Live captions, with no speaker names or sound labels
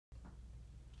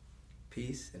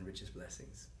Peace and richest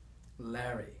blessings.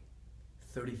 Larry,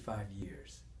 35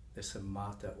 years, the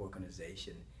Samata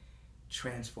organization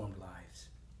transformed lives,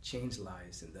 changed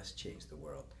lives, and thus changed the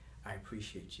world. I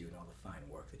appreciate you and all the fine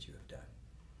work that you have done.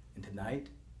 And tonight,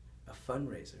 a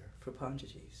fundraiser for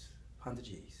Pandit's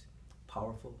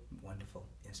powerful, wonderful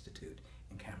institute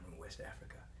in Cameroon, West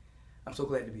Africa. I'm so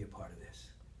glad to be a part of this,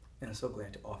 and I'm so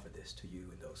glad to offer this to you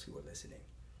and those who are listening.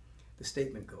 The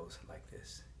statement goes like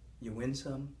this: you win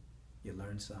some, you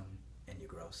learn some, and you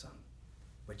grow some,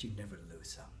 but you never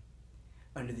lose some.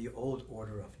 Under the old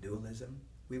order of dualism,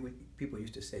 people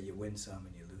used to say you win some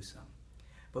and you lose some.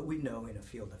 But we know in a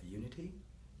field of unity,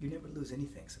 you never lose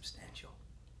anything substantial.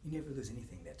 You never lose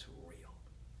anything that's real.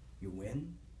 You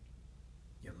win,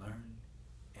 you learn,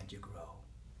 and you grow,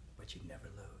 but you never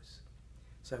lose.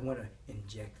 So I want to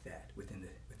inject that within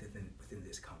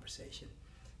this conversation,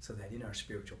 so that in our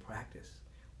spiritual practice,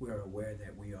 we are aware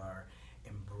that we are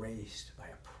embraced by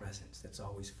a presence that's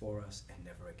always for us and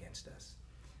never against us.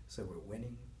 So we're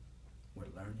winning, we're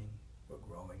learning, we're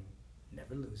growing,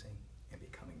 never losing, and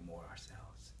becoming more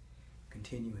ourselves.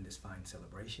 Continue in this fine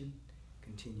celebration,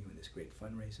 continue in this great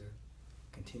fundraiser,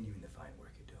 continue in the fine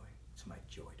work you're doing. It's my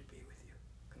joy to be with you.